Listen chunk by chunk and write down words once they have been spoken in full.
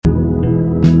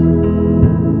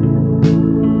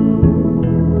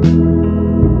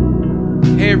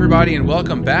everybody, and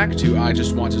welcome back to I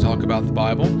Just Want to Talk About the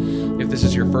Bible. If this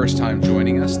is your first time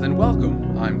joining us, then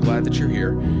welcome. I'm glad that you're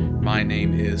here. My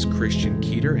name is Christian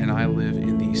Keeter, and I live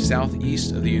in the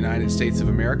southeast of the United States of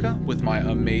America with my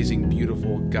amazing,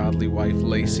 beautiful, godly wife,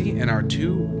 Lacey, and our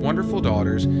two wonderful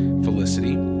daughters,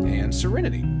 Felicity and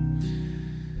Serenity.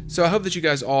 So I hope that you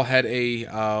guys all had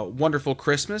a wonderful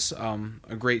Christmas,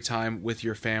 a great time with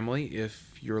your family.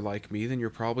 If you're like me, then you're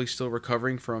probably still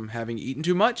recovering from having eaten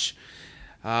too much.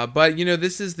 But,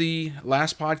 this is the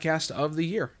last podcast of the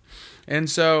year. And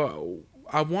so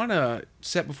I want to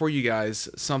set before you guys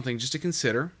something just to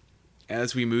consider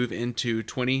as we move into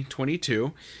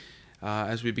 2022,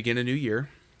 as we begin a new year.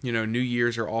 New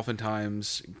years are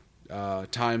oftentimes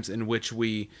times in which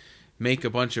we make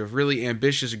a bunch of really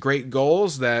ambitious, great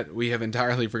goals that we have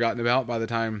entirely forgotten about by the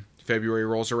time February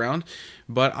rolls around.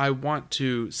 But I want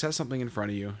to set something in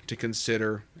front of you to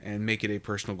consider and make it a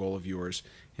personal goal of yours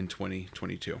in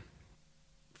 2022.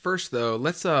 First, though,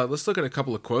 let's look at a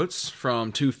couple of quotes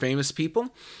from two famous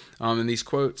people. And these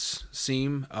quotes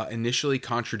seem initially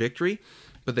contradictory,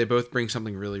 but they both bring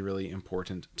something really, really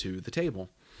important to the table.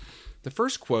 The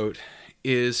first quote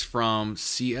is from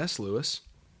C.S. Lewis.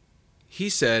 He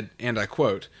said, and I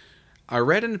quote, "I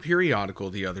read in a periodical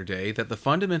the other day that the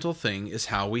fundamental thing is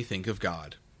how we think of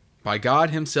God. By God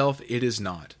himself it is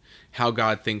not. How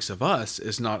God thinks of us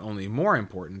is not only more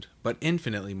important, but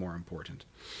infinitely more important.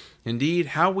 Indeed,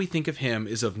 how we think of him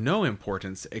is of no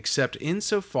importance except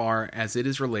insofar as it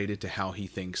is related to how he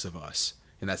thinks of us."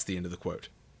 And that's the end of the quote.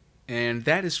 And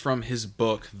that is from his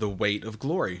book, The Weight of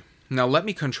Glory. Now let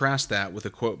me contrast that with a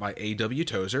quote by A.W.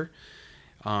 Tozer.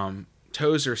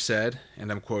 Tozer said,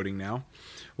 and I'm quoting now,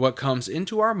 "What comes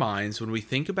into our minds when we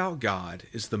think about God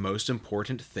is the most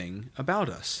important thing about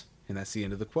us." And that's the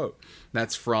end of the quote.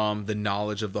 That's from The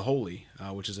Knowledge of the Holy,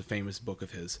 which is a famous book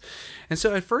of his. And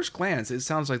so at first glance, it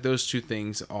sounds like those two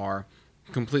things are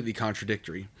completely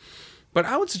contradictory. But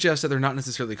I would suggest that they're not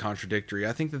necessarily contradictory.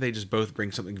 I think that they just both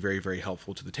bring something very, very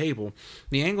helpful to the table.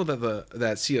 The angle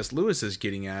that C.S. Lewis is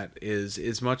getting at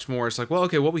is much more, it's like, well,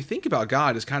 okay, what we think about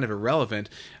God is kind of irrelevant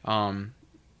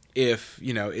if,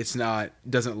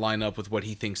 doesn't line up with what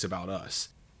he thinks about us.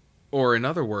 Or in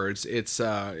other words, it's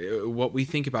what we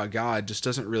think about God just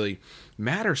doesn't really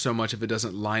matter so much if it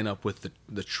doesn't line up with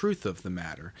the truth of the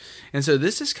matter. And so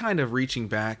this is kind of reaching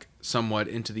back somewhat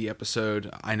into the episode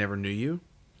I Never Knew You,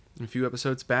 a few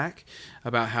episodes back,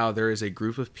 about how there is a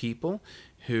group of people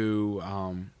who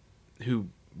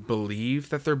believe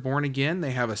that they're born again.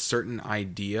 They have a certain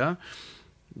idea,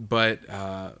 but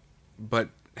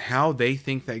how they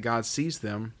think that God sees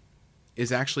them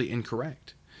is actually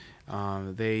incorrect.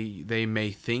 They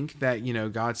may think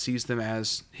that God sees them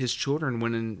as his children,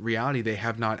 when in reality they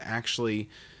have not actually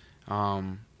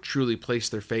truly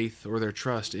placed their faith or their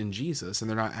trust in Jesus, and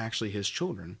they're not actually his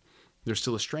children. They're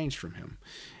still estranged from him.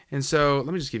 And so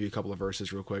let me just give you a couple of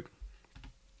verses real quick.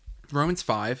 Romans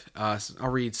 5, I'll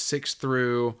read 6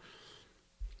 through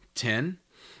 10.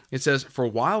 It says, "For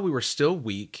while we were still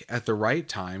weak, at the right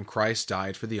time Christ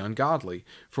died for the ungodly.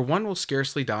 For one will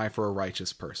scarcely die for a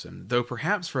righteous person, though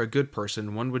perhaps for a good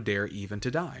person one would dare even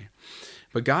to die.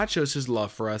 But God shows his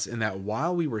love for us in that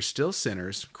while we were still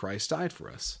sinners, Christ died for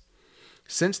us.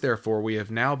 Since therefore we have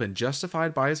now been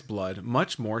justified by his blood,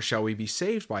 much more shall we be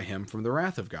saved by him from the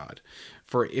wrath of God.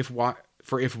 For if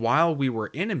while we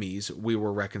were enemies, we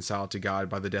were reconciled to God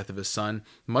by the death of his Son,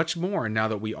 much more, now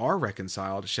that we are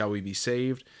reconciled, shall we be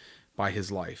saved by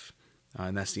his life."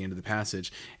 And that's the end of the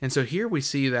passage. And so here we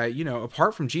see that,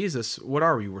 apart from Jesus, what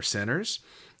are we? We're sinners.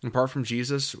 Apart from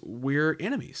Jesus, we're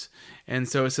enemies. And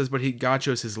so it says, but God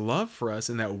shows his love for us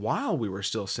in that while we were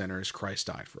still sinners, Christ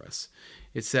died for us.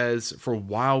 It says, for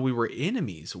while we were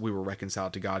enemies, we were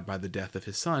reconciled to God by the death of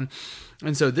his Son.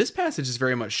 And so this passage is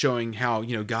very much showing how,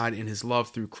 God in his love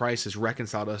through Christ has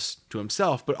reconciled us to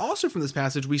himself. But also from this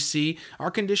passage, we see our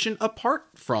condition apart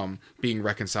from being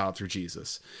reconciled through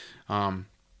Jesus.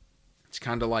 It's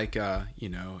kind of like,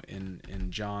 in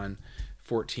John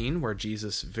 14, where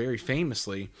Jesus very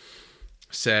famously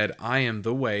said, I am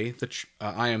the way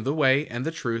and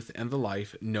the truth and the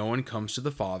life. No one comes to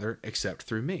the Father except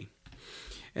through me.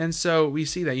 And so we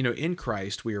see that, in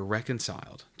Christ, we are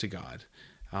reconciled to God.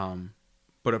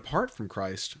 But apart from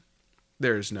Christ,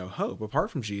 there is no hope.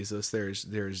 Apart from Jesus, there is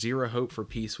zero hope for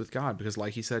peace with God, because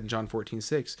like he said in John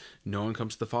 14:6, no one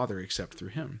comes to the Father except through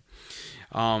him.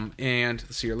 And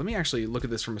let's see here, let me actually look at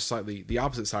this from a slightly the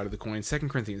opposite side of the coin. 2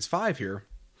 Corinthians 5 here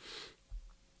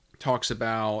talks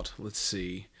about,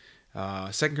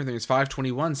 2 Corinthians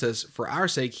 5:21 says, "For our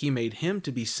sake he made him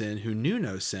to be sin who knew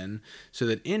no sin, so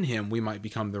that in him we might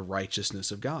become the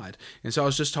righteousness of God." And so I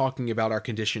was just talking about our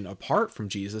condition apart from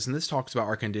Jesus, and this talks about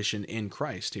our condition in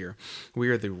Christ here. We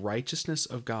are the righteousness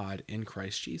of God in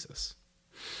Christ Jesus.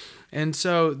 And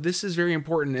so this is very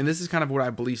important, and this is kind of what I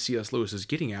believe C.S. Lewis is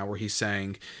getting at, where he's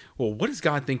saying, well, what does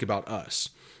God think about us?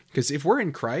 Because if we're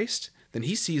in Christ, then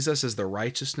he sees us as the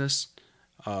righteousness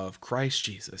of Christ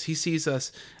Jesus. He sees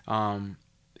us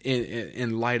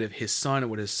in light of his Son and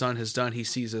what his Son has done. He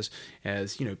sees us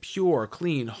as, pure,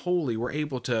 clean, holy. We're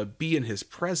able to be in his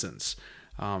presence.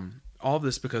 All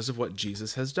this because of what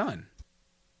Jesus has done.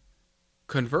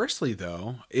 Conversely,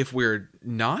 though, if we're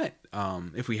not,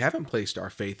 if we haven't placed our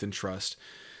faith and trust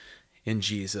in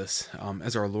Jesus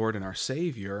as our Lord and our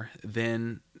Savior,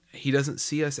 then he doesn't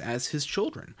see us as his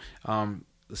children.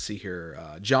 Let's see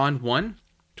here. John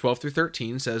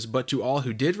 1:12-13 says, "But to all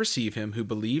who did receive him, who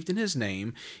believed in his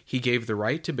name, he gave the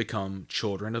right to become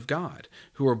children of God,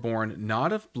 who are born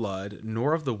not of blood,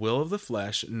 nor of the will of the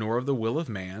flesh, nor of the will of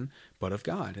man, but of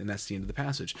God." And that's the end of the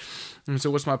passage. And so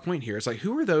what's my point here? It's like,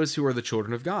 who are those who are the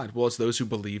children of God? Well, it's those who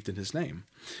believed in his name.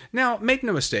 Now, make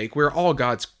no mistake, we're all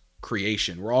God's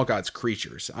creation. We're all God's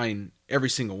creatures. I mean, every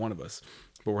single one of us.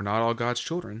 But we're not all God's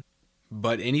children.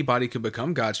 But anybody could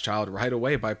become God's child right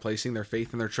away by placing their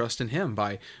faith and their trust in him,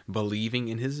 by believing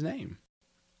in his name.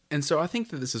 And so I think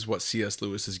that this is what C.S.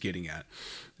 Lewis is getting at.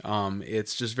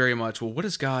 It's just very much, well, what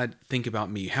does God think about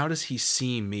me? How does he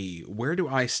see me? Where do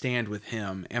I stand with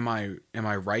him? Am I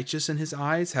righteous in his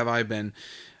eyes? Have I been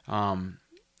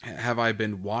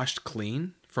washed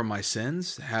clean from my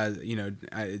sins?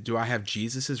 Do I have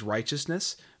Jesus's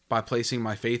righteousness by placing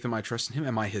my faith and my trust in him?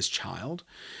 Am I his child?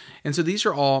 And so these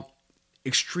are all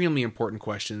extremely important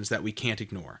questions that we can't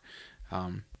ignore.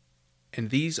 And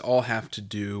these all have to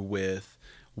do with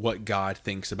what God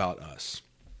thinks about us,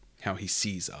 how he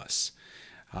sees us.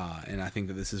 And I think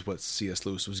that this is what C.S.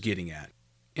 Lewis was getting at.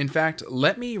 In fact,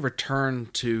 let me return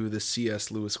to the C.S.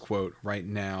 Lewis quote right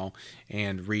now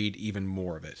and read even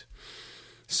more of it.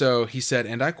 So he said,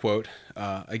 and I quote,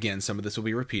 again, some of this will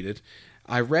be repeated,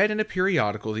 "I read in a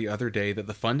periodical the other day that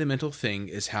the fundamental thing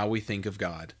is how we think of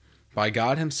God. By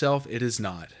God himself it is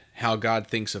not. How God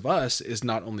thinks of us is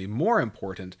not only more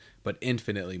important, but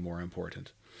infinitely more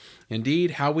important.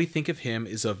 Indeed, how we think of him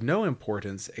is of no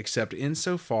importance except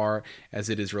insofar as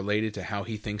it is related to how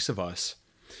he thinks of us.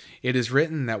 It is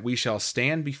written that we shall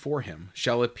stand before him,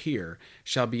 shall appear,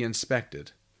 shall be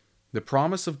inspected. The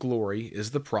promise of glory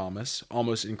is the promise,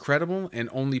 almost incredible and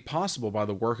only possible by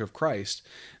the work of Christ,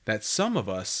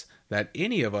 that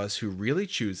any of us who really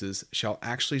chooses shall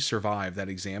actually survive that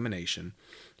examination,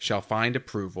 shall find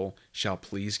approval, shall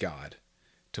please God.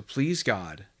 To please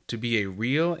God, to be a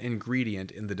real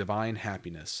ingredient in the divine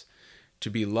happiness, to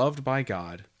be loved by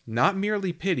God, not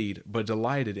merely pitied, but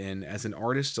delighted in as an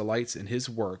artist delights in his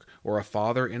work or a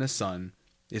father in a son,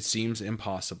 it seems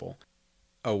impossible.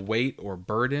 A weight or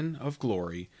burden of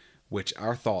glory which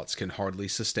our thoughts can hardly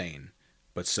sustain,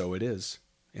 but so it is."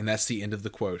 And that's the end of the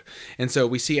quote. And so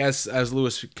we see as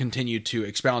Lewis continued to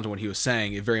expound on what he was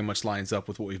saying, it very much lines up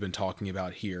with what we've been talking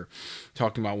about here.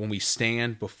 Talking about when we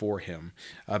stand before him,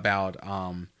 about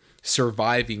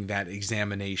surviving that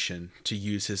examination, to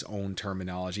use his own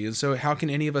terminology. And so how can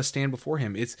any of us stand before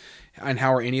him? And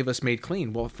how are any of us made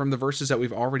clean? Well, from the verses that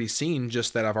we've already seen,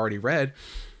 just that I've already read,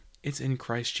 it's in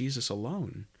Christ Jesus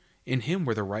alone. In him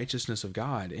we're the righteousness of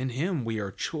God. In him we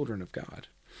are children of God.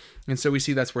 And so we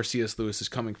see that's where C.S. Lewis is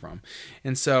coming from.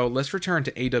 And so let's return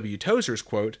to A.W. Tozer's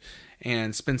quote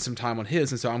and spend some time on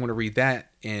his. And so I'm going to read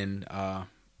that in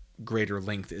greater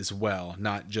length as well,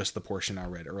 not just the portion I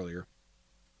read earlier.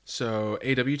 So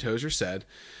A.W. Tozer said,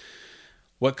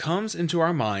 "What comes into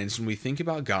our minds when we think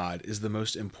about God is the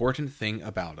most important thing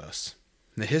about us.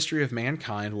 The history of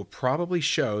mankind will probably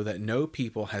show that no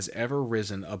people has ever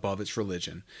risen above its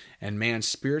religion, and man's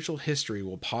spiritual history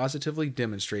will positively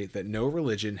demonstrate that no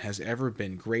religion has ever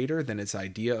been greater than its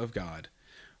idea of God.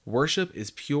 Worship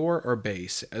is pure or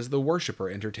base as the worshiper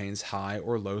entertains high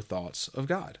or low thoughts of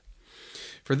God.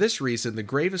 For this reason, the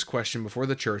gravest question before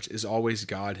the church is always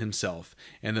God himself,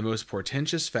 and the most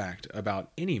portentous fact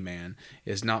about any man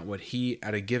is not what he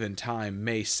at a given time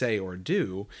may say or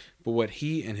do, but what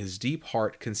he in his deep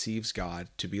heart conceives God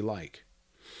to be like.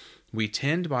 We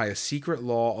tend by a secret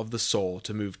law of the soul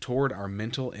to move toward our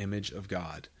mental image of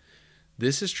God.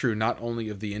 This is true not only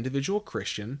of the individual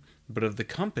Christian, but of the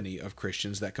company of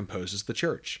Christians that composes the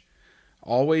church.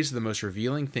 Always the most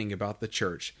revealing thing about the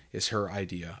church is her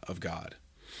idea of God."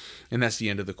 And that's the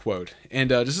end of the quote. And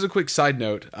just as a quick side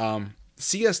note,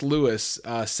 C.S. Lewis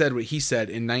said what he said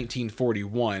in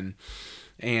 1941,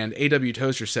 And A.W.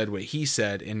 Tozer said what he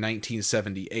said in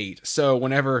 1978. So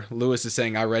whenever Lewis is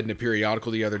saying, I read in a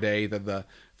periodical the other day that the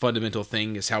fundamental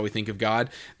thing is how we think of God,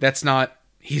 he's not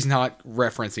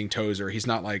referencing Tozer. He's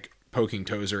not like poking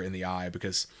Tozer in the eye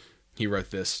because he wrote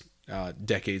this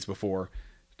decades before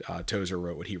Tozer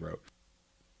wrote what he wrote.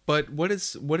 But what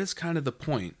is kind of the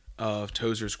point of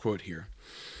Tozer's quote here?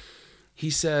 He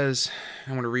says,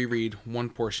 I want to reread one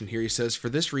portion here. He says, for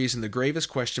this reason, the gravest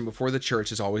question before the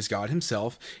church is always God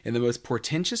himself, and the most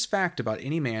portentous fact about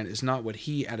any man is not what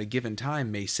he at a given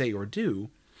time may say or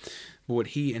do, but what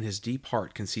he in his deep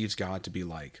heart conceives God to be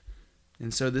like.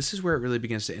 And so this is where it really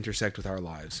begins to intersect with our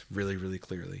lives really, really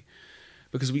clearly,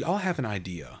 because we all have an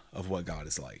idea of what God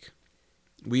is like.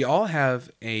 We all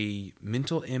have a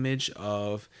mental image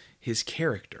of his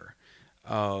character,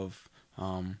 of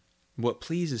what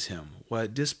pleases him,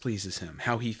 what displeases him,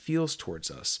 how he feels towards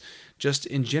us. Just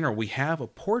in general, we have a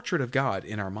portrait of God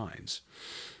in our minds.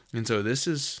 And so this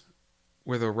is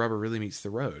where the rubber really meets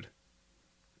the road.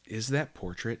 Is that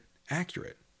portrait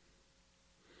accurate?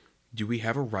 Do we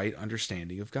have a right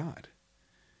understanding of God?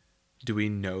 Do we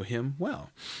know him well?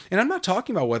 And I'm not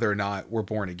talking about whether or not we're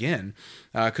born again,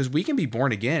 because we can be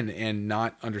born again and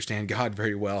not understand God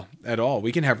very well at all.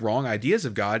 We can have wrong ideas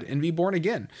of God and be born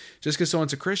again. Just because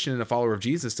someone's a Christian and a follower of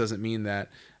Jesus doesn't mean that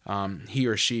he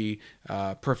or she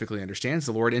perfectly understands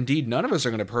the Lord. Indeed, none of us are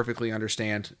going to perfectly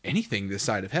understand anything this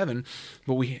side of heaven,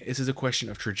 but this is a question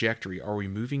of trajectory. Are we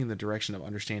moving in the direction of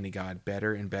understanding God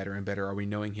better and better and better? Are we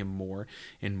knowing him more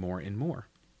and more and more?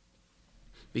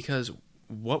 Because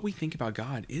what we think about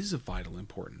God is of vital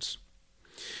importance,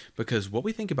 because what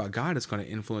we think about God is going to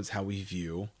influence how we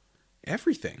view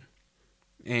everything,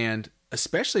 and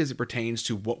especially as it pertains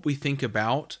to what we think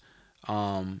about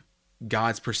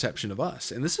God's perception of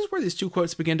us. And this is where these two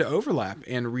quotes begin to overlap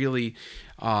and really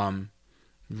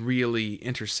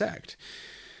intersect.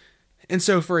 And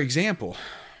so, for example,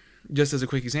 just as a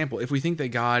quick example, if we think that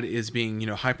God is being,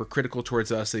 hypercritical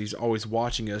towards us, that he's always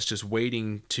watching us, just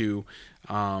waiting to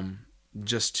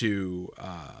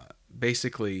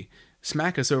basically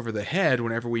smack us over the head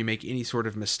whenever we make any sort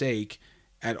of mistake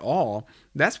at all,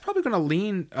 that's probably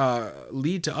going to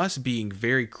lead to us being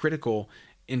very critical,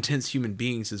 intense human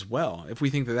beings as well. If we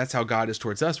think that that's how God is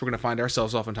towards us, we're going to find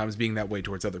ourselves oftentimes being that way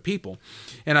towards other people.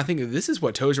 And I think that this is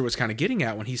what Tozer was kind of getting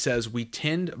at when he says we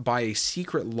tend by a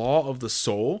secret law of the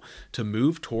soul to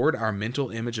move toward our mental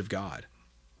image of God.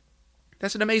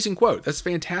 That's an amazing quote. That's a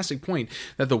fantastic point,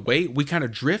 that the way we kind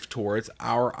of drift towards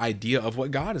our idea of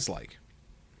what God is like.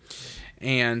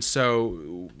 And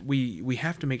so we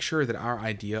have to make sure that our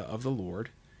idea of the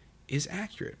Lord is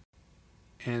accurate.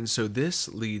 And so this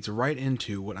leads right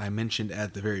into what I mentioned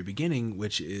at the very beginning,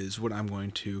 which is what I'm going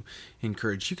to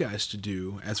encourage you guys to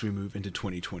do as we move into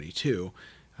 2022.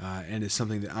 And it's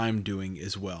something that I'm doing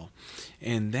as well.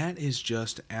 And that is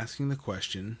just asking the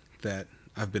question that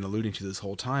I've been alluding to this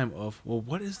whole time of, well,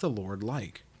 what is the Lord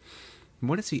like?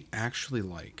 What is he actually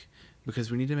like?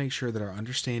 Because we need to make sure that our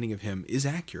understanding of him is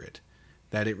accurate,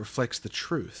 that it reflects the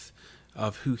truth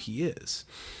of who he is.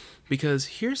 Because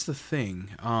here's the thing,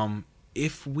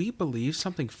 if we believe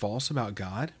something false about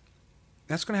God,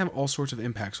 that's going to have all sorts of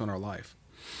impacts on our life.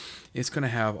 It's going to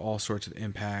have all sorts of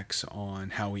impacts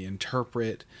on how we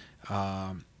interpret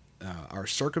our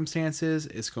circumstances.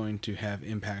 It's going to have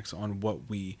impacts on what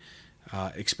we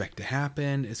expect to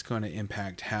happen. It's going to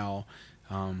impact how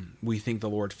we think the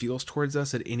Lord feels towards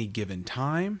us at any given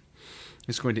time.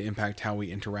 It's going to impact how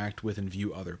we interact with and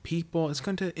view other people. It's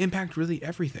going to impact really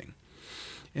everything.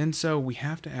 And so we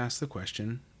have to ask the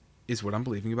question, is what I'm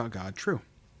believing about God true?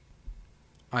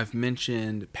 I've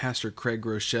mentioned Pastor Craig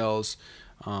Groeschel's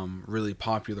really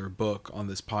popular book on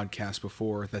this podcast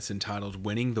before that's entitled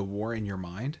Winning the War in Your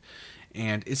Mind.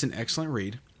 And it's an excellent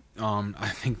read. I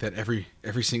think that every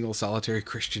single solitary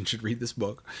Christian should read this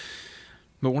book.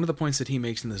 But one of the points that he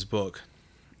makes in this book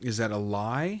is that a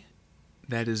lie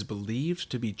that is believed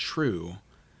to be true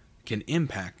can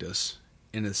impact us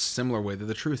in a similar way that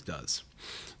the truth does.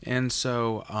 And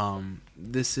so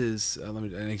this is,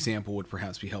 an example would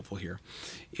perhaps be helpful here.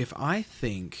 If I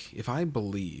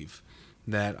believe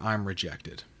that I'm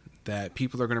rejected, that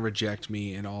people are going to reject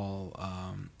me and all,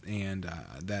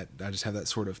 that I just have that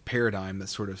sort of paradigm, that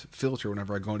sort of filter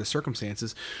whenever I go into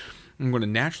circumstances, I'm going to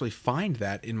naturally find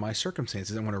that in my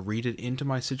circumstances. I'm going to read it into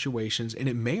my situations, and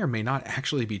it may or may not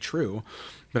actually be true,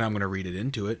 but I'm going to read it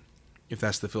into it, if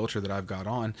that's the filter that I've got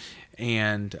on.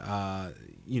 And,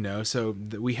 so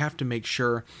we have to make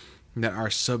sure that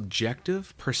our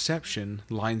subjective perception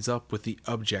lines up with the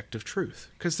objective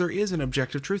truth, because there is an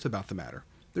objective truth about the matter.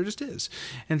 There just is.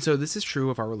 And so this is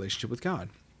true of our relationship with God.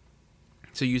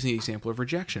 So using the example of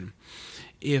rejection,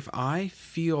 if I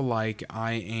feel like if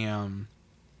I'm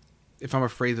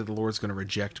afraid that the Lord's going to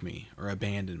reject me or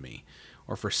abandon me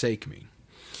or forsake me,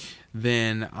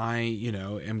 then I,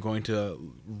 am going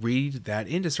to read that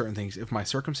into certain things. If my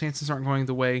circumstances aren't going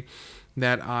the way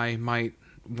that I might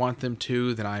want them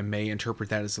to, then I may interpret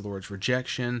that as the Lord's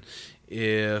rejection.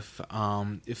 If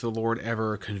the Lord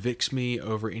ever convicts me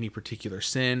over any particular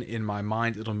sin, in my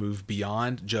mind, it'll move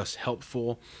beyond just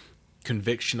helpful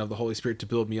conviction of the Holy Spirit to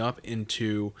build me up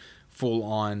into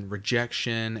full-on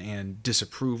rejection and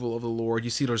disapproval of the Lord.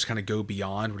 You see, it'll just kind of go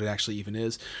beyond what it actually even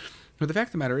is. But the fact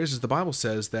of the matter is the Bible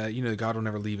says that, God will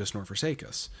never leave us nor forsake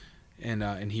us in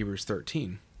Hebrews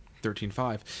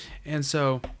 13:5. And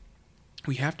so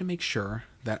we have to make sure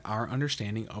that our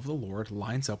understanding of the Lord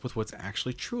lines up with what's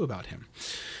actually true about him.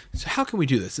 So how can we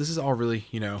do this? This is all really,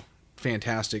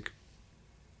 fantastic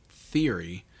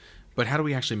theory, but how do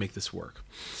we actually make this work?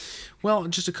 Well,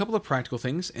 just a couple of practical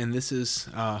things, and this is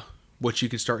what you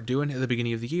can start doing at the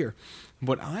beginning of the year.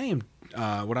 What I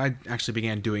actually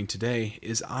began doing today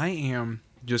is I am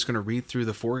just going to read through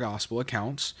the 4 gospel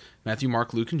accounts, Matthew,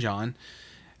 Mark, Luke, and John,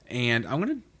 and I'm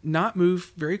going to not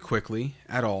move very quickly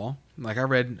at all. Like I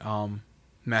read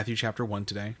Matthew chapter 1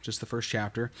 today, just the first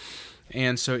chapter,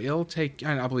 and so it'll take,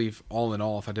 I believe all in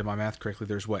all, if I did my math correctly,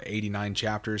 there's 89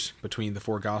 chapters between the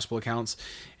 4 gospel accounts,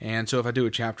 and so if I do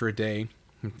a chapter a day,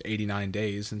 89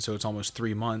 days, and so it's almost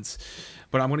 3 months.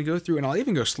 But I'm going to go through, and I'll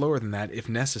even go slower than that if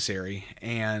necessary.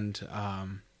 And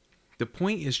the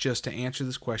point is just to answer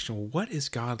this question: what is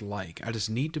God like? I just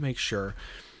need to make sure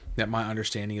that my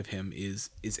understanding of him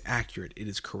is accurate. It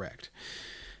is correct.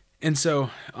 And so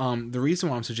the reason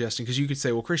why I'm suggesting, because you could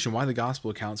say, well, Christian, why the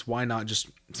gospel accounts? Why not just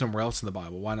somewhere else in the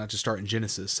Bible? Why not just start in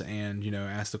Genesis and,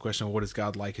 ask the question, well, what is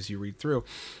God like as you read through?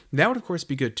 That would, of course,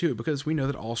 be good too, because we know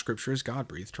that all scripture is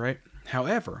God-breathed, right?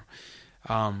 However,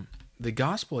 the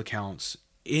gospel accounts,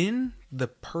 in the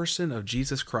person of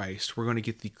Jesus Christ, we're going to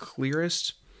get the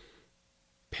clearest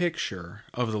picture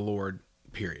of the Lord,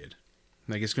 period.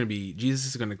 Like it's going to be, Jesus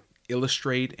is going to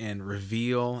illustrate and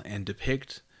reveal and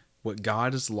depict what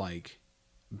God is like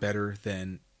better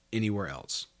than anywhere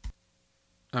else.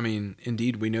 I mean,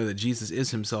 indeed, we know that Jesus is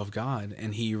himself God,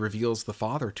 and he reveals the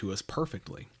Father to us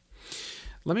perfectly.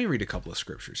 Let me read a couple of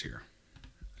scriptures here.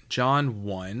 John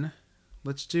 1.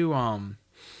 Let's do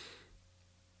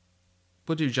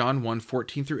we'll do John 1,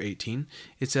 14 through 18.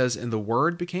 It says, "And the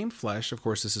Word became flesh." Of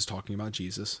course, this is talking about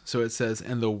Jesus. So it says,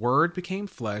 "And the Word became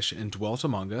flesh and dwelt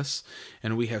among us,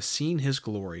 and we have seen his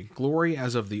glory, glory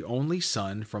as of the only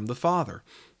Son from the Father,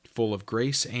 full of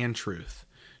grace and truth.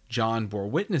 John bore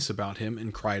witness about him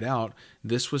and cried out,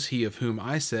 'This was he of whom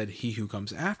I said, he who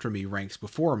comes after me ranks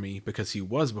before me, because he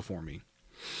was before me.'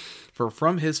 For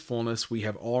from his fullness we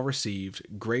have all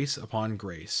received grace upon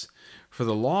grace. For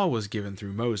the law was given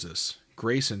through Moses.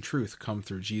 Grace and truth come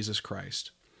through Jesus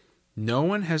Christ. No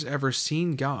one has ever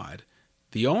seen God,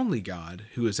 the only God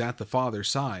who is at the Father's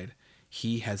side.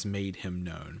 He has made him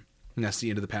known." And that's the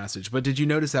end of the passage. But did you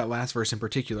notice that last verse in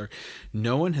particular?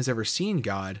 No one has ever seen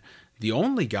God, the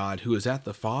only God who is at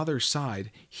the Father's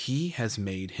side. He has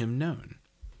made him known.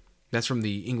 That's from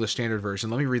the English Standard Version.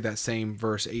 Let me read that same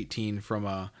verse 18 from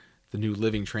the New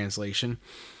Living Translation.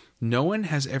 "No one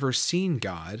has ever seen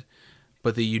God,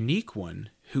 but the unique one,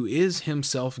 who is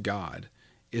himself God,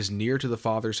 is near to the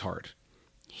Father's heart.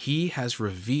 He has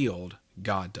revealed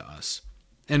God to us."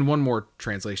 And one more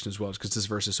translation as well, because this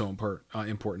verse is so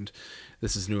important.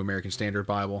 This is New American Standard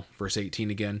Bible, verse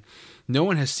 18 again. "No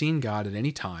one has seen God at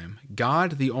any time.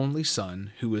 God, the only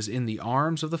Son, who is in the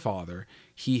arms of the Father,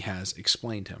 he has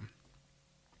explained him."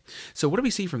 So what do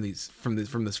we see from this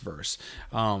verse?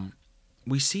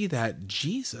 We see that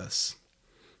Jesus,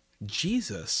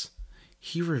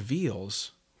 he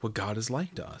reveals what God is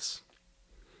like to us.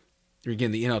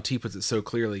 Again, the NLT puts it so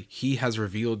clearly: he has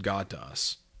revealed God to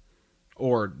us.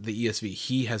 Or the ESV,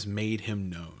 he has made him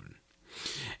known.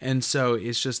 And so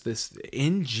it's just this,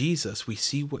 in Jesus, we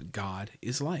see what God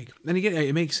is like. And again,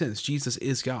 it makes sense. Jesus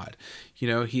is God. He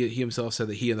himself said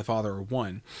that he and the Father are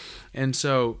one. And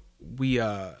so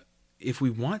if we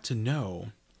want to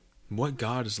know what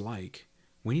God is like,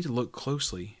 we need to look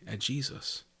closely at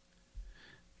Jesus.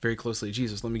 Very closely at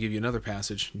Jesus. Let me give you another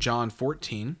passage. John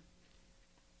 14,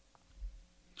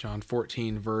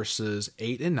 verses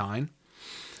 8 and 9.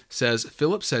 Says,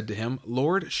 "Philip said to him,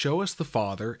 'Lord, show us the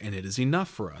Father, and it is enough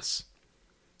for us.'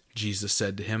 Jesus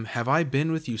said to him, 'Have I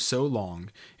been with you so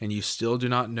long, and you still do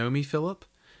not know me, Philip?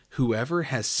 Whoever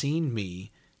has seen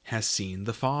me has seen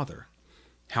the Father.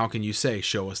 How can you say,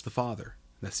 show us the Father?'"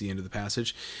 That's the end of the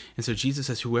passage. And so Jesus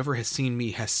says, whoever has seen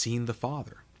me has seen the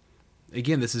Father.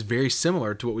 again, this is very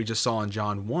similar to what we just saw in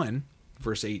John 1,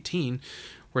 verse 18,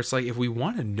 where it's like, if we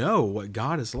want to know what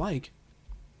God is like,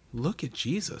 look at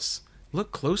Jesus.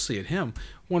 Look closely at him.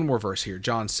 One more verse here.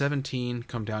 John 17,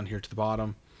 come down here to the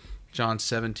bottom. John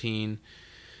 17,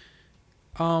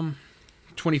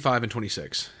 25 and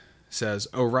 26 says,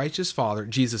 O righteous Father,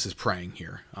 Jesus is praying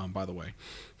here, by the way.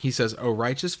 He says, O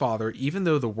righteous Father, even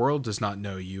though the world does not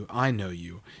know you, I know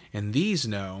you, and these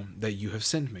know that you have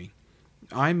sent me.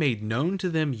 I made known to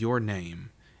them your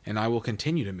name, and I will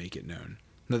continue to make it known,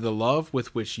 that the love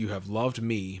with which you have loved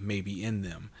me may be in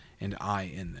them, and I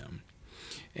in them.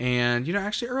 And,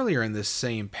 actually earlier in this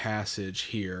same passage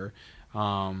here,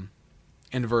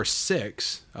 in verse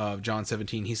 6 of John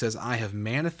 17, he says, I have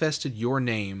manifested your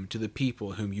name to the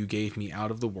people whom you gave me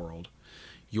out of the world.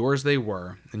 Yours they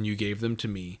were, and you gave them to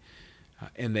me,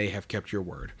 and they have kept your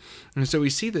word. And so we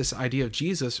see this idea of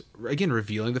Jesus, again,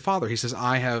 revealing the Father. He says,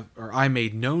 I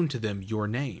made known to them your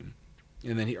name.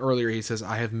 And then earlier he says,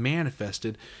 I have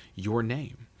manifested your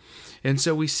name. And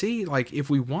so we see, if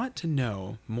we want to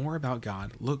know more about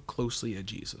God, look closely at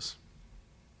Jesus.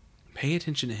 Pay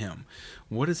attention to him.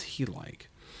 What is he like?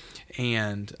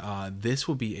 And this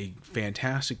will be a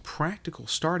fantastic practical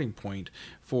starting point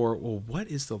for, what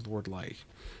is the Lord like?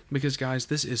 Because, guys,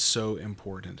 this is so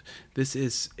important.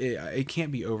 It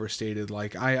can't be overstated.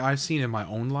 I've seen in my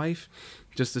own life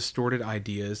just distorted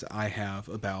ideas I have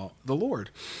about the Lord.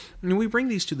 And we bring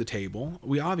these to the table.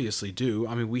 We obviously do.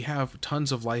 We have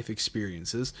tons of life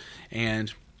experiences,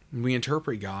 and we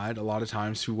interpret God a lot of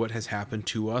times through what has happened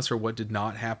to us or what did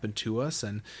not happen to us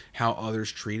and how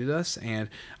others treated us. And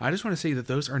I just want to say that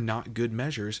those are not good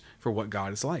measures for what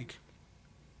God is like.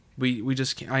 We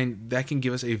just can't, that can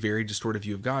give us a very distorted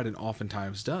view of God, and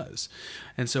oftentimes does.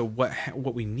 And so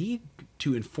what we need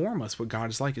to inform us what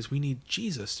God is like is we need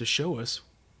Jesus to show us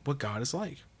what God is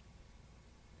like.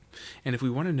 And if we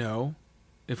want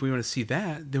to see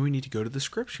that, then we need to go to the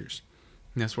Scriptures.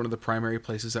 And that's one of the primary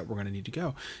places that we're going to need to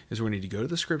go, is we're going to need to go to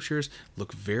the Scriptures,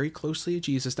 look very closely at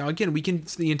Jesus. Now, again,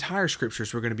 the entire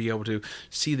Scriptures, we're going to be able to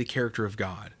see the character of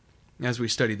God as we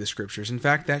study the Scriptures. In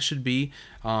fact, that should be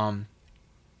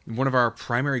one of our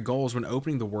primary goals when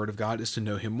opening the Word of God, is to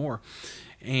know him more.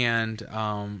 And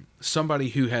somebody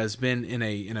who has been in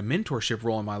a mentorship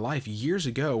role in my life years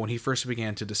ago, when he first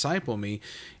began to disciple me,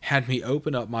 had me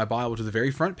open up my Bible to the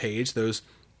very front page, those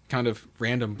kind of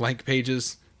random blank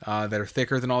pages that are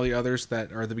thicker than all the others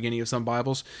that are at the beginning of some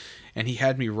Bibles, and he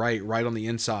had me write right on the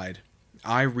inside,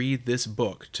 I read this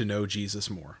book to know Jesus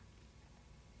more.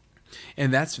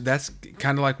 And that's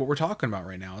kind of like what we're talking about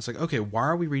right now. It's like, okay, why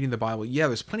are we reading the Bible? Yeah,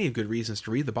 there's plenty of good reasons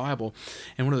to read the Bible.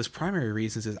 And one of those primary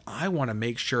reasons is I want to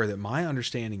make sure that my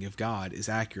understanding of God is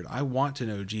accurate. I want to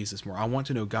know Jesus more. I want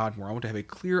to know God more. I want to have a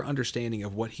clear understanding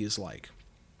of what he is like.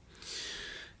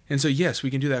 And so, yes, we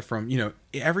can do that from,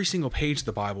 every single page of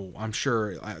the Bible. I'm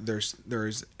sure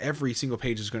there's every single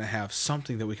page is going to have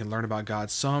something that we can learn about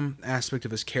God, some aspect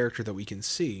of his character that we can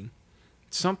see.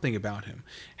 Something about him.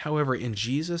 However, in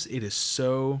Jesus, it is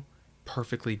so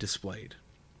perfectly displayed,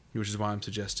 which is why I'm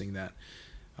suggesting that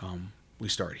we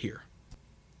start here.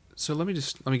 So let me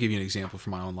give you an example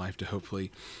from my own life to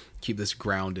hopefully keep this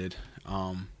grounded.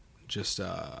 Help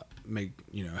it make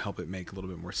a little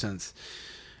bit more sense.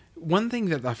 One thing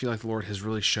that I feel like the Lord has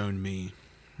really shown me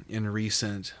in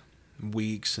recent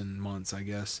weeks and months, I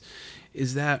guess,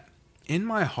 is that in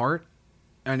my heart,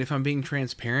 and if I'm being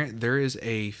transparent, there is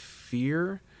a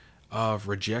fear of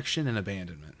rejection and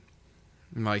abandonment.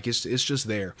 It's just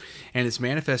there, and it's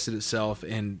manifested itself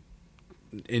in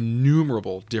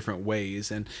innumerable different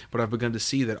ways. But I've begun to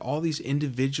see that all these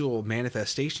individual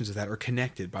manifestations of that are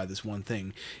connected by this one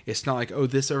thing. It's not like,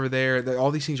 this over there. All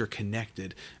these things are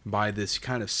connected by this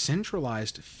kind of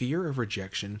centralized fear of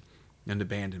rejection and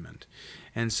abandonment.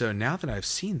 And so now that I've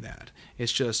seen that,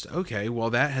 it's just, okay, well,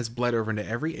 that has bled over into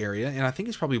every area, and I think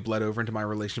it's probably bled over into my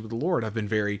relationship with the Lord. I've been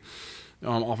very,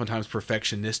 oftentimes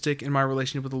perfectionistic in my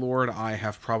relationship with the Lord. I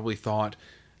have probably thought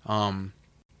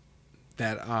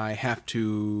that I have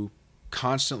to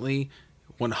constantly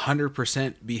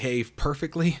 100% behave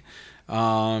perfectly,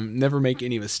 never make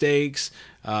any mistakes,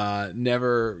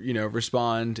 never,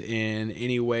 respond in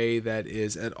any way that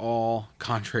is at all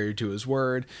contrary to his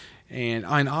word. And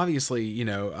obviously,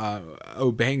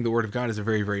 obeying the word of God is a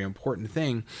very, very important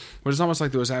thing, but it's almost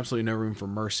like there was absolutely no room for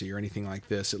mercy or anything like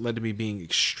this. It led to me being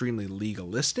extremely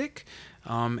legalistic,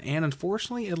 and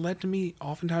unfortunately, it led to me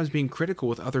oftentimes being critical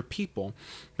with other people,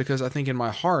 because I think in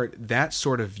my heart, that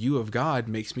sort of view of God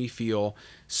makes me feel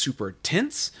super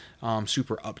tense,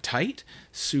 super uptight,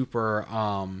 super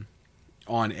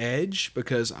on edge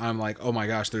because I'm like, oh my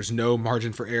gosh, there's no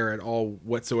margin for error at all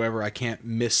whatsoever. I can't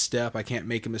misstep. I can't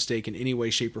make a mistake in any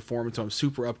way, shape, or form. And so I'm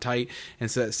super uptight.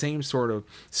 And so that same sort of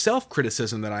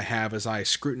self-criticism that I have as I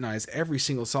scrutinize every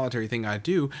single solitary thing I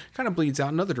do kind of bleeds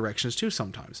out in other directions too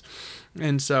sometimes.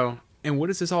 And what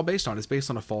is this all based on? It's based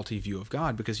on a faulty view of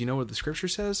God, because you know what the scripture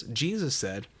says? Jesus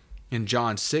said in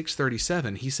John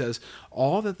 6:37, he says,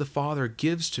 all that the Father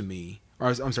gives to me,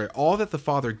 all that the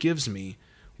Father gives me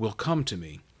will come to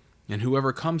me, and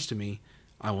whoever comes to me,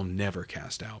 I will never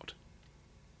cast out.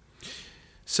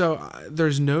 So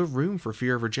there's no room for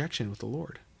fear of rejection with the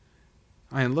Lord.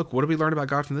 And look, what do we learn about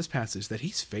God from this passage? That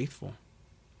he's faithful.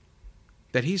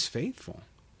 That he's faithful.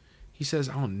 He says,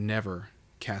 I'll never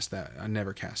cast out.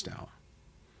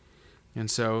 And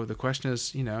so the question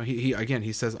is,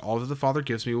 he says, all that the Father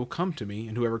gives me will come to me,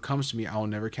 and whoever comes to me, I will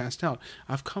never cast out.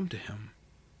 I've come to him.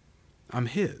 I'm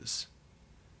his.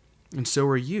 And so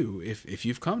are you, if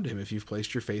you've come to him, if you've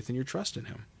placed your faith and your trust in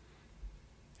him.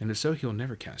 And if so, he'll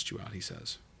never cast you out, he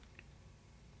says.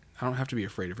 I don't have to be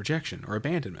afraid of rejection or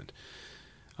abandonment.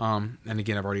 And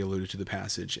again, I've already alluded to the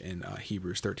passage in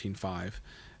Hebrews 13:5,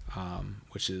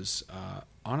 which is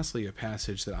honestly a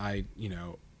passage that I,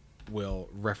 will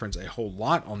reference a whole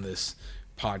lot on this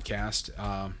podcast.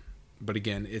 But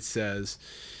again, it says,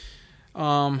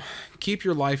 keep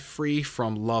your life free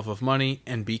from love of money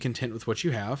and be content with what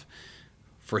you have.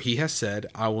 For he has said,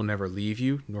 I will never leave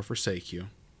you nor forsake you.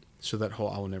 So that whole,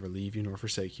 I will never leave you nor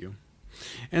forsake you.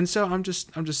 And so I'm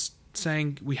just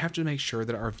saying we have to make sure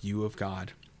that our view of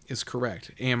God is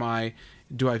correct.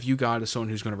 Do I view God as someone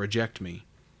who's going to reject me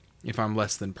if I'm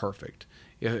less than perfect?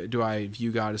 Do I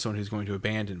view God as someone who's going to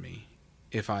abandon me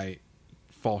if I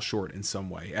fall short in some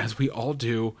way, as we all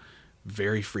do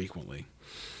very frequently?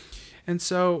 And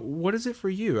so what is it for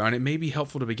you? And it may be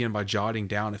helpful to begin by jotting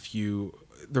down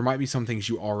there might be some things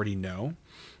you already know.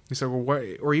 And so,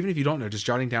 or even if you don't know, just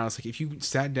jotting down. It's like if you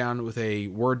sat down with a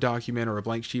Word document or a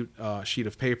blank sheet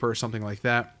of paper or something like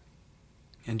that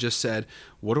and just said,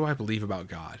 what do I believe about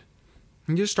God?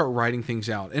 And you just start writing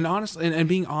things out. And and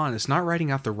being honest, not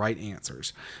writing out the right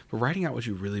answers, but writing out what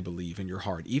you really believe in your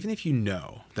heart. Even if you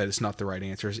know that it's not the right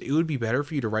answers, it would be better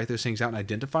for you to write those things out and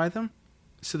identify them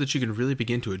so that you can really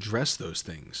begin to address those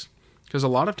things. Because a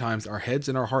lot of times our heads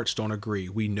and our hearts don't agree.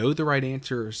 We know the right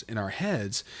answers in our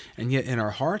heads, and yet in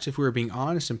our hearts, if we were being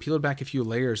honest and peeled back a few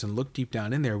layers and looked deep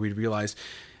down in there, we'd realize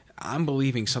I'm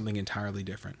believing something entirely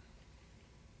different.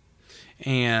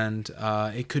 And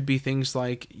it could be things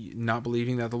like not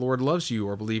believing that the Lord loves you,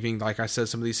 or believing, like I said,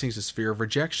 some of these things is fear of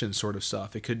rejection sort of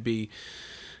stuff. It could be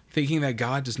thinking that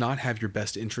God does not have your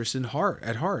best interest at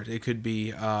heart. It could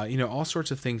be, all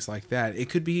sorts of things like that. It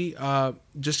could be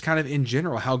just kind of in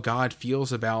general how God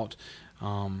feels about,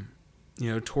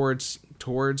 towards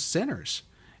sinners.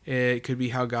 It could be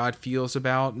how God feels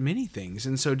about many things.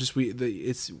 And so it's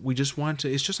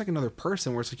just like another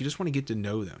person where it's like you just want to get to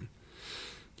know them.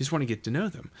 You just want to get to know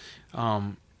them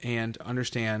and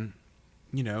understand,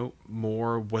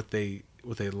 more what they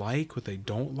like, what they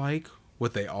don't like,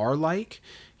 what they are like.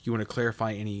 You want to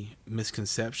clarify any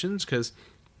misconceptions because,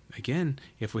 again,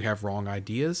 if we have wrong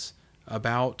ideas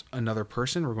about another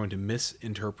person, we're going to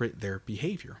misinterpret their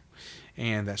behavior.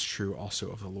 And that's true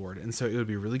also of the Lord. And so it would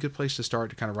be a really good place to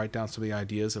start to kind of write down some of the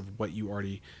ideas of what you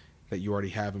already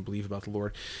have and believe about the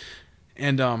Lord.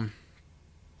 And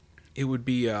it would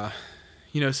be,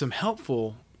 some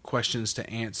helpful questions to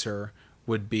answer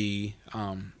would be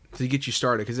to get you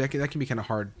started, because that can be kind of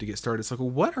hard to get started. It's like, well,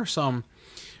 what are some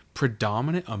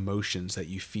predominant emotions that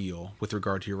you feel with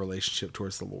regard to your relationship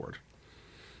towards the Lord?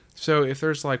 So if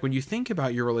there's when you think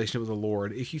about your relationship with the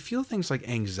Lord, if you feel things like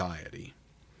anxiety,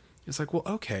 it's like, well,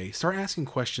 okay, start asking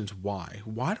questions. Why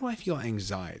do I feel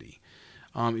anxiety?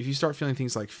 If you start feeling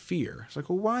things like fear, it's like,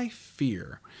 well, why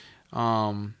fear?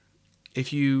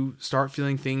 If you start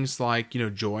feeling things like,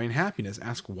 joy and happiness,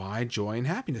 ask why joy and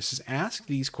happiness. Just ask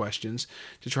these questions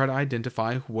to try to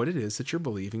identify what it is that you're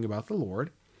believing about the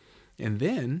Lord. And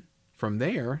then from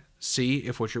there, see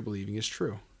if what you're believing is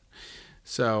true.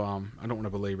 So I don't want to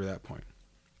belabor that point.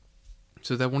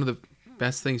 So that one of the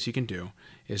best things you can do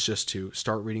is just to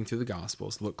start reading through the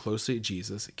Gospels, look closely at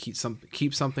Jesus, keep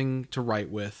something to write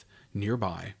with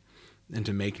nearby, and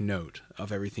to make note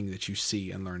of everything that you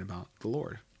see and learn about the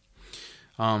Lord.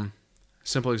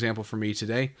 Simple example for me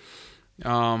today.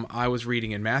 I was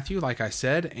reading in Matthew, like I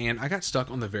said, and I got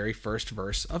stuck on the very first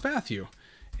verse of Matthew.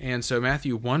 And so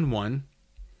Matthew 1:1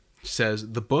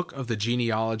 says, the book of the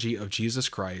genealogy of Jesus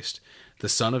Christ, the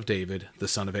son of David, the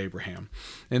son of Abraham.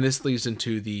 And this leads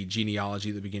into the genealogy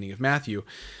at the beginning of Matthew.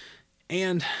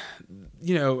 And,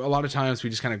 a lot of times we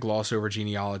just kind of gloss over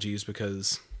genealogies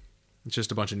because It's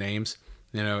just a bunch of names.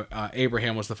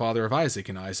 Abraham was the father of Isaac,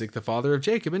 and Isaac the father of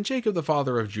Jacob, and Jacob the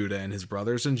father of Judah and his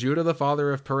brothers, and Judah the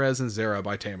father of Perez and Zerah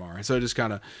by Tamar. And so it just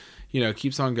kind of,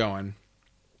 keeps on going.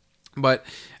 But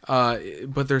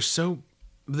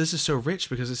this is so rich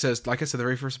because it says, like I said, the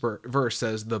very first verse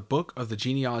says, the book of the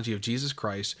genealogy of Jesus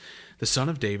Christ, the son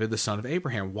of David, the son of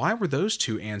Abraham. Why were those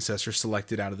two ancestors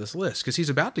selected out of this list? Because he's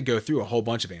about to go through a whole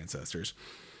bunch of ancestors.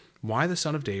 Why the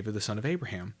son of David, the son of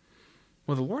Abraham?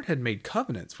 Well, the Lord had made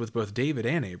covenants with both David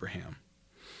and Abraham.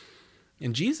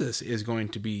 And Jesus is going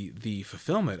to be the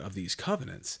fulfillment of these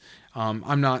covenants.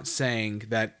 I'm not saying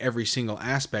that every single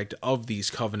aspect of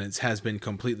these covenants has been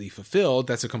completely fulfilled.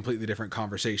 That's a completely different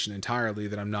conversation entirely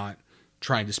that I'm not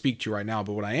trying to speak to right now.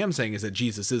 But what I am saying is that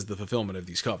Jesus is the fulfillment of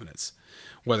these covenants,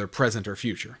 whether present or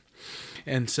future.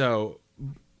 And so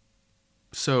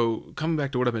coming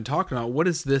back to what I've been talking about, what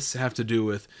does this have to do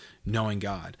with knowing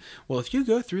God? Well, if you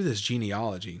go through this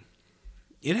genealogy,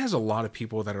 it has a lot of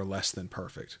people that are less than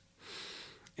perfect.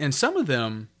 And some of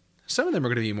them are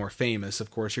going to be more famous.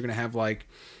 Of course, you're going to have like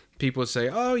people say,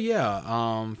 oh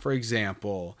yeah, for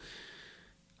example,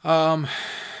 Rahab.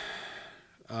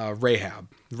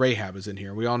 Rahab is in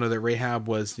here. We all know that Rahab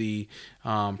was the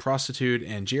prostitute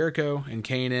in Jericho and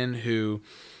Canaan who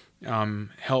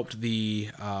helped the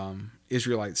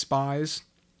Israelite spies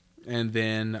and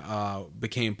then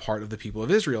became part of the people of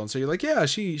Israel. And so you're like, yeah,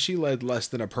 she led less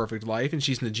than a perfect life, and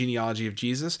she's in the genealogy of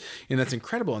Jesus, and that's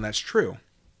incredible, and that's true.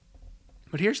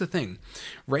 But here's the thing.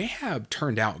 Rahab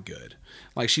turned out good.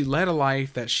 Like, she led a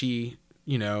life that she,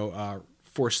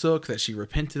 forsook, that she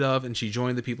repented of, and she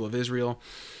joined the people of Israel.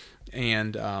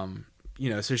 And,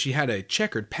 so she had a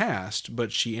checkered past,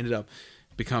 but she ended up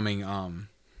becoming, a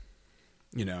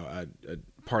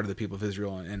part of the people of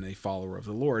Israel and a follower of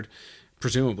the Lord.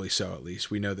 Presumably so, at least.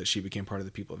 We know that she became part of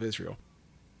the people of Israel.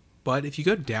 But if you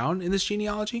go down in this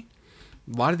genealogy,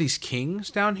 a lot of these kings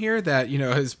down here that,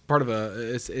 is part of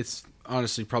it's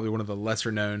honestly probably one of the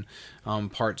lesser known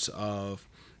parts of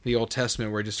the Old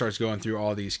Testament, where it just starts going through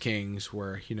all these kings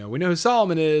where, we know who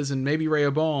Solomon is and maybe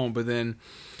Rehoboam, but then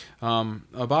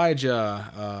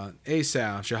Abijah,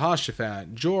 Asaph,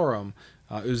 Jehoshaphat, Joram,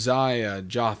 Uzziah,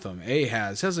 Jotham,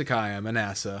 Ahaz, Hezekiah,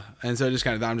 Manasseh. And so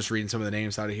I'm just reading some of the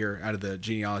names out of the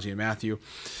genealogy of Matthew.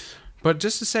 But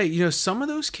just to say, some of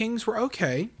those kings were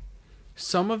okay.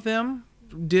 Some of them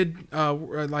did,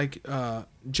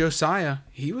 Josiah,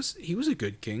 he was a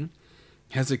good king.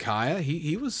 Hezekiah,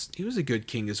 he was a good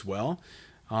king as well.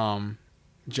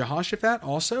 Jehoshaphat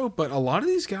also, but a lot of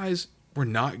these guys were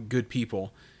not good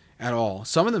people at all.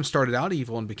 Some of them started out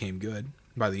evil and became good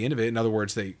by the end of it. In other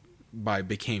words, by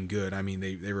became good, I mean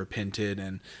they repented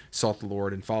and sought the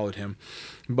Lord and followed him.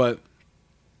 But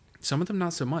some of them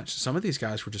not so much. Some of these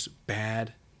guys were just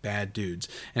bad dudes.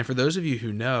 And for those of you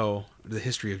who know the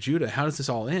history of Judah, how does this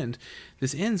all end?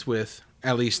 This ends with,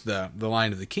 at least the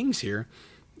line of the kings here,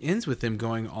 ends with them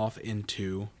going off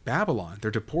into Babylon. They're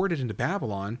deported into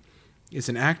Babylon. It's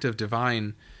an act of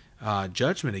divine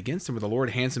judgment against them, where the Lord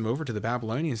hands them over to the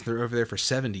Babylonians. They're over there for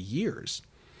 70 years.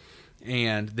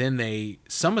 And then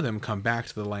some of them come back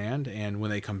to the land, and when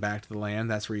they come back to the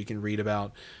land, that's where you can read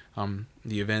about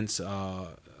the events.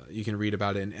 You can read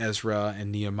about it in Ezra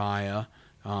and Nehemiah.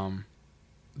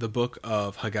 The book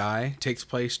of Haggai takes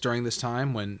place during this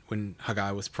time when Haggai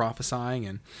was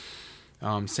prophesying,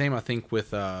 and same I think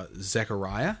with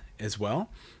Zechariah as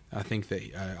well. I think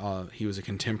that he was a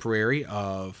contemporary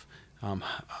of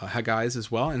Haggai's as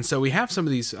well. And so we have some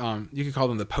of these, you could call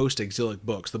them the post-exilic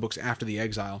books, the books after the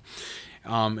exile.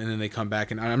 And then they come back,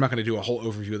 and I'm not going to do a whole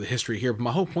overview of the history here, but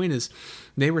my whole point is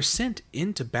they were sent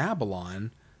into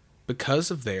Babylon because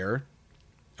of their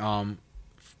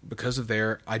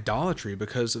idolatry,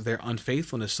 because of their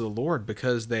unfaithfulness to the Lord,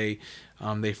 because they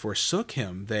forsook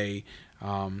him. They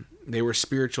were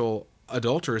spiritual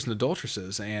adulterers and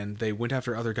adulteresses, and they went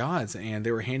after other gods, and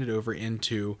they were handed over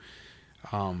into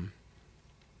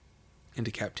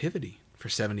captivity for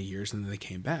 70 years, and then they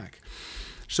came back.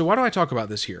 So why do I talk about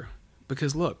this here?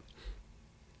 Because look,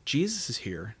 Jesus is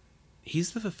here.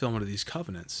 He's the fulfillment of these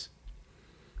covenants.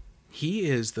 He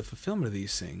is the fulfillment of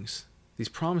these things, these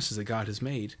promises that God has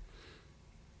made.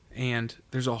 And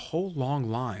there's a whole long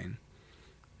line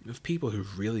of people who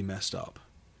really messed up,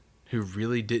 who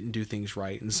really didn't do things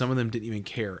right, and some of them didn't even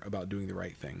care about doing the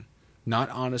right thing. Not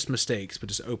honest mistakes, but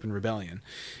just open rebellion.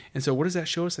 And so what does that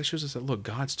show us? That shows us that, look,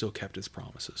 God still kept his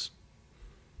promises.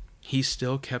 He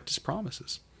still kept his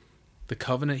promises. The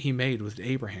covenant he made with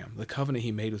Abraham, the covenant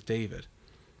he made with David,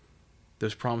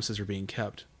 those promises are being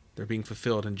kept. They're being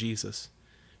fulfilled in Jesus,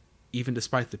 even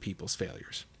despite the people's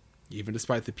failures, even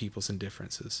despite the people's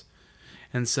indifferences.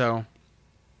 And so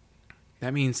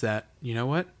That means that, you know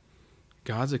what?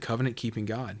 God's a covenant-keeping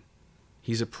God.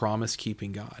 He's a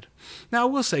promise-keeping God. Now, I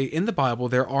will say, in the Bible,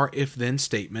 there are if-then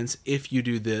statements. If you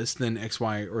do this, then X,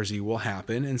 Y, or Z will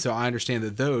happen. And so I understand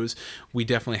that those, we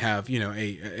definitely have,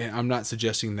 I'm not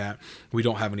suggesting that we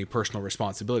don't have any personal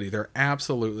responsibility. They're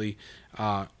absolutely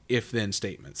if-then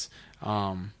statements.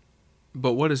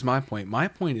 But what is my point? My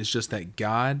point is just that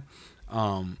God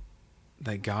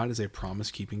is a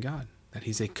promise-keeping God, that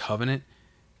he's a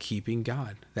covenant-keeping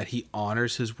God, that he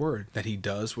honors his word, that he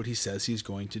does what he says he's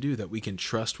going to do, that we can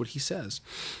trust what he says.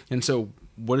 And so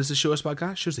what does this show us about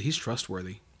God? It shows that he's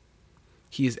trustworthy.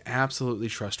 He is absolutely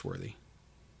trustworthy.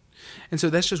 And so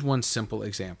that's just one simple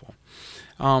example.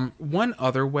 One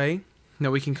other way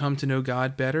that we can come to know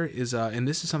God better is, and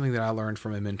this is something that I learned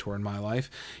from a mentor in my life.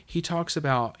 He talked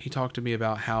to me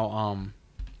about how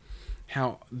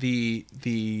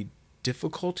the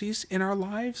difficulties in our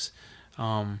lives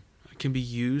can be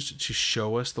used to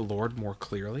show us the Lord more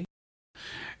clearly.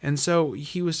 And so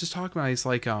he was just talking about, he's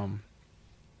like,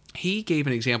 he gave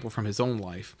an example from his own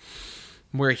life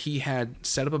where he had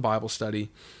set up a Bible study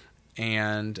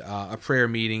and a prayer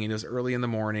meeting, and it was early in the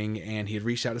morning, and he had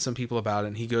reached out to some people about it,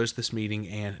 and he goes to this meeting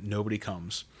and nobody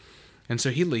comes. And so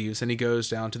he leaves and he goes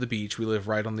down to the beach. We live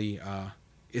right on the,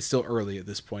 it's still early at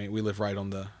this point. We live right on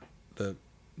the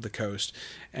coast.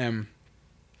 And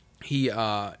he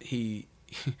goes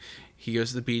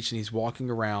to the beach and he's walking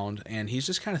around and he's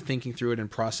just kind of thinking through it and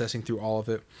processing through all of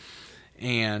it.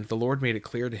 And the Lord made it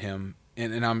clear to him,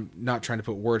 and I'm not trying to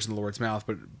put words in the Lord's mouth,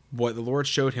 but what the Lord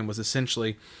showed him was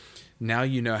essentially, now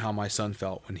you know how my son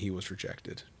felt when he was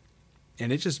rejected.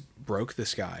 And it just broke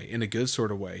this guy in a good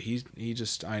sort of way.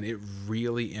 It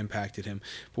really impacted him.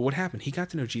 But what happened? He got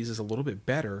to know Jesus a little bit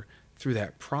better through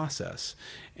that process.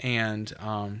 And,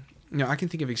 I can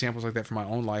think of examples like that from my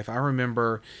own life. I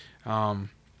remember one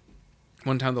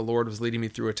time the Lord was leading me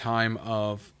through a time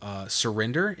of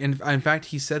surrender. And in fact,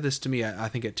 he said this to me, I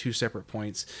think, at two separate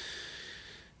points.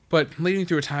 But leading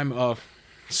through a time of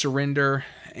surrender,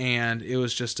 and it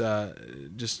was just a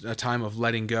time of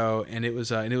letting go, and it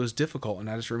was difficult. And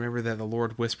I just remember that the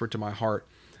Lord whispered to my heart,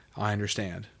 "I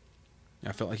understand."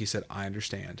 I felt like he said, "I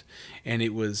understand," and he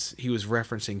was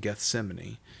referencing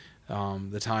Gethsemane,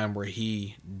 the time where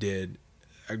he did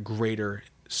a greater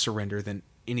surrender than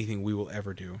anything we will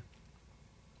ever do.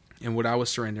 And what I was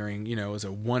surrendering, was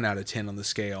a 1 out of 10 on the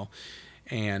scale,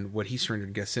 and what he surrendered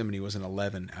in Gethsemane was an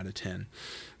 11 out of 10.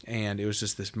 And it was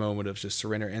just this moment of just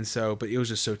surrender. And so, but it was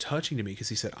just so touching to me because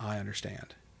he said, "I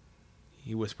understand."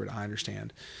 He whispered, "I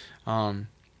understand." And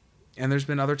there's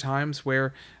been other times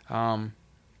where, I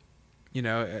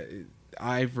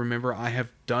remember I have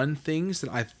done things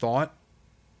that I thought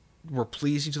were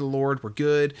pleasing to the Lord, were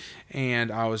good,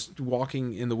 and I was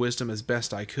walking in the wisdom as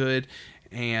best I could.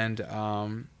 And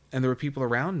there were people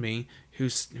around me who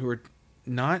were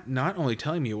not only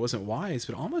telling me it wasn't wise,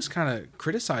 but almost kind of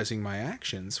criticizing my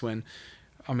actions when,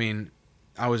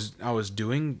 I was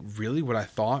doing really what I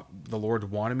thought the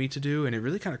Lord wanted me to do, and it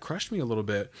really kind of crushed me a little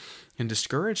bit and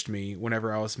discouraged me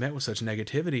whenever I was met with such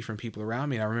negativity from people around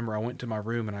me. And I remember I went to my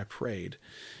room and I prayed,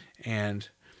 and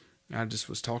I just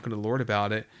was talking to the Lord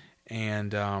about it,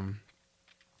 and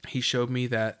he showed me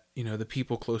that, the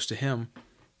people close to him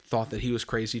thought that he was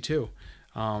crazy too.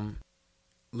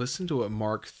 Listen to what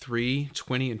Mark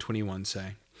 3:20 and 21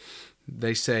 say.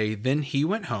 They say, "Then he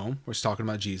went home," we're talking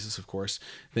about Jesus, of course.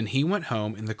 "Then he went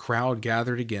home, and the crowd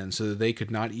gathered again so that they could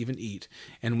not even eat.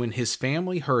 And when his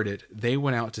family heard it, they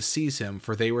went out to seize him,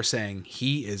 for they were saying,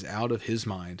 'He is out of his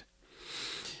mind.'"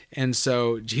 And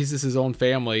so Jesus' own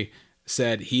family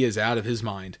said he is out of his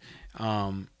mind.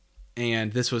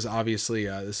 And this was obviously,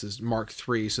 this is Mark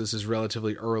 3, so this is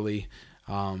relatively early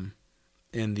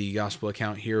in the gospel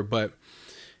account here. But,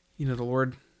 the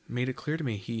Lord made it clear to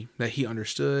me that he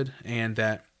understood, and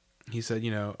that he said,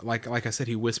 like I said,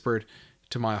 he whispered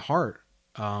to my heart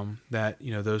that,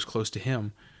 those close to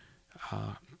him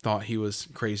thought he was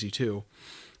crazy too,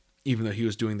 even though he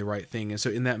was doing the right thing. And so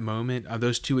in that moment,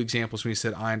 those two examples when he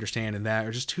said, "I understand," and that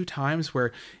are just two times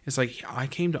where it's like I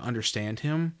came to understand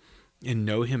him and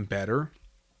know him better,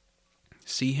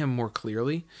 see him more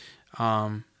clearly,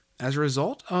 as a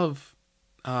result of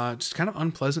just kind of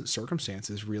unpleasant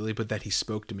circumstances, really, but that he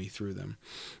spoke to me through them.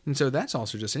 And so that's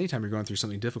also just anytime you're going through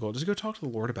something difficult, just go talk to the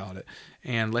Lord about it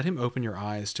and let him open your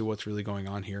eyes to what's really going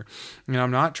on here. And I'm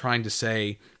not trying to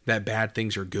say that bad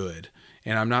things are good,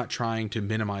 and I'm not trying to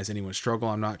minimize anyone's struggle.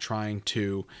 I'm not trying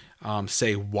to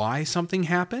say why something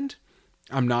happened.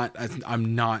 I'm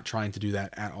not trying to do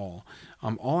that at all.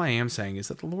 All I am saying is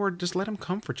that the Lord, just let him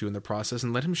comfort you in the process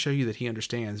and let him show you that he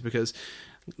understands, because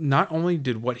not only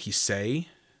did what he say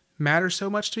matter so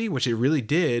much to me, which it really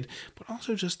did, but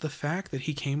also just the fact that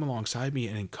he came alongside me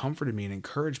and comforted me and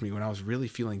encouraged me when I was really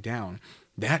feeling down.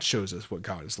 That shows us what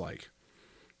God is like.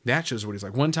 That shows what he's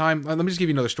like. One time, let me just give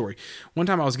you another story. One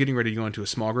time I was getting ready to go into a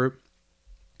small group,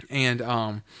 and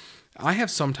I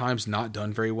have sometimes not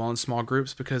done very well in small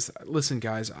groups because, listen,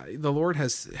 guys, the Lord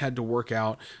has had to work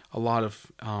out a lot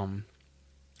of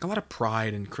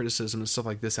pride and criticism and stuff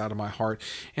like this out of my heart.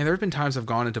 And there have been times I've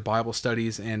gone into Bible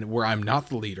studies and where I'm not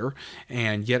the leader,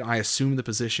 and yet I assume the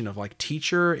position of like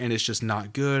teacher, and it's just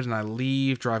not good. And I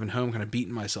leave driving home kind of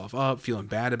beating myself up, feeling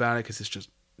bad about it because it's just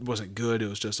wasn't good. It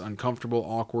was just uncomfortable,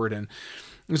 awkward. And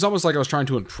it was almost like I was trying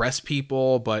to impress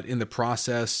people, but in the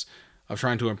process of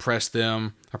trying to impress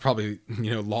them, I probably,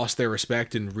 lost their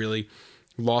respect and really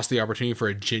lost the opportunity for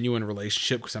a genuine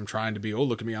relationship because I'm trying to be, oh,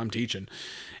 look at me, I'm teaching.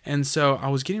 And so I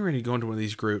was getting ready to go into one of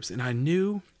these groups, and I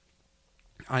knew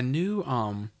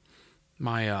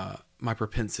my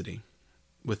propensity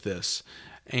with this.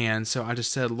 And so I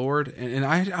just said, Lord, and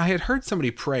I had heard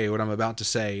somebody pray what I'm about to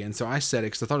say. And so I said it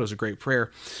because I thought it was a great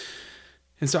prayer.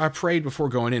 And so I prayed before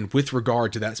going in with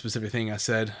regard to that specific thing. I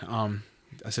said,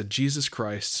 Jesus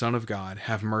Christ, Son of God,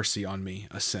 have mercy on me,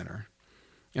 a sinner.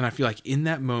 And I feel like in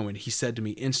that moment, he said to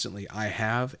me instantly, I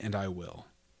have and I will.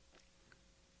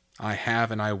 I have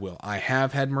and I will. I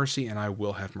have had mercy and I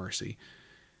will have mercy.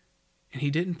 And he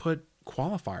didn't put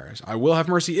qualifiers. I will have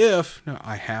mercy if. No,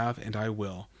 I have and I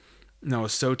will. And I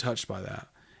was so touched by that.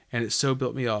 And it so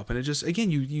built me up. And it just,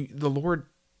 again, the Lord,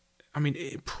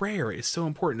 prayer is so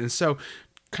important. And so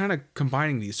kind of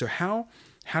combining these. So how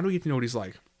do we get to know what he's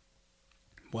like?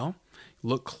 Well,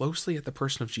 look closely at the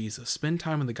person of Jesus. Spend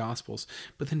time in the Gospels,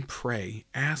 but then pray.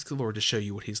 Ask the Lord to show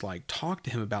you what he's like. Talk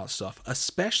to him about stuff,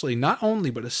 especially, not only,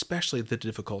 but especially the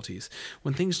difficulties.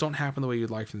 When things don't happen the way you'd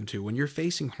like for them to. When you're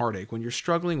facing heartache, when you're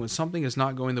struggling, when something is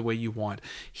not going the way you want,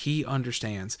 he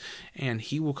understands. And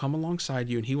he will come alongside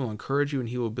you, and he will encourage you, and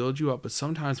he will build you up. But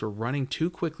sometimes we're running too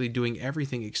quickly, doing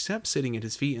everything except sitting at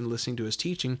his feet and listening to his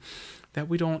teaching, that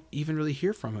we don't even really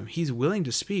hear from him. He's willing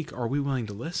to speak. Are we willing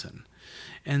to listen?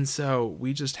 And so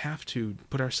we just have to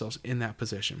put ourselves in that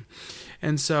position.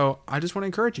 And so I just want to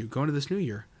encourage you, go into this new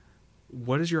year.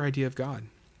 What is your idea of God?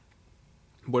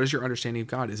 What is your understanding of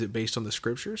God? Is it based on the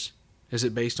scriptures? Is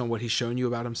it based on what he's shown you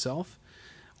about himself?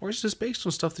 Or is it just based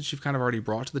on stuff that you've kind of already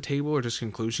brought to the table, or just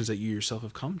conclusions that you yourself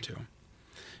have come to?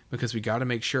 Because we got to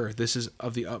make sure this is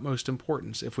of the utmost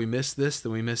importance. If we miss this,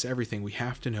 then we miss everything. We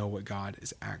have to know what God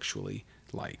is actually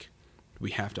like. We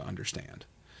have to understand.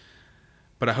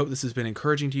 But I hope this has been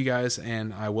encouraging to you guys,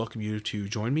 and I welcome you to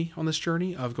join me on this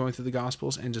journey of going through the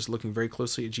Gospels and just looking very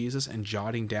closely at Jesus and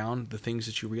jotting down the things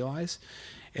that you realize.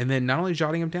 And then not only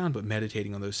jotting them down, but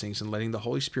meditating on those things and letting the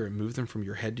Holy Spirit move them from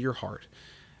your head to your heart.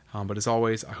 But as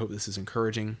always, I hope this is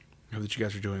encouraging. I hope that you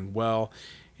guys are doing well.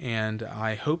 And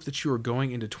I hope that you are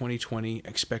going into 2020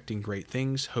 expecting great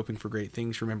things, hoping for great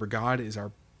things. Remember, God is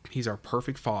He's our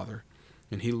perfect Father,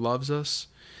 and he loves us,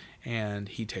 and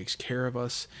he takes care of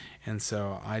us. And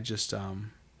so I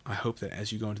hope that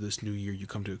as you go into this new year, you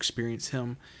come to experience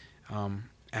him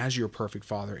as your perfect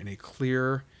Father in a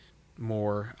clear,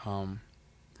 more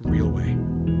real way.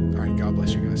 All right, God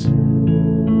bless you guys.